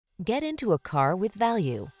Get into a car with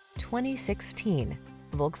value. 2016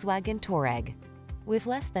 Volkswagen Touareg. With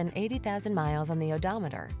less than 80,000 miles on the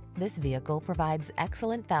odometer, this vehicle provides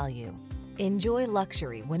excellent value. Enjoy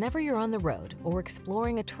luxury whenever you're on the road or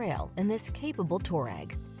exploring a trail in this capable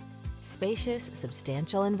Touareg. Spacious,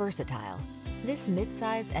 substantial, and versatile, this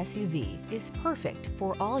midsize SUV is perfect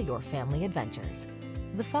for all your family adventures.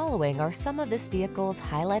 The following are some of this vehicle's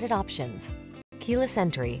highlighted options: keyless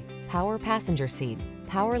entry, power passenger seat,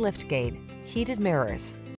 power liftgate, heated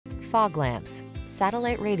mirrors, fog lamps,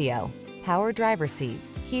 satellite radio, power driver seat,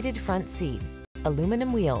 heated front seat,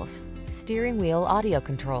 aluminum wheels, steering wheel audio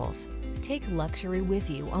controls. Take luxury with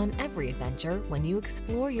you on every adventure when you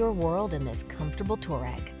explore your world in this comfortable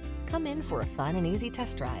Touareg. Come in for a fun and easy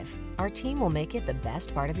test drive. Our team will make it the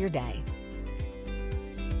best part of your day.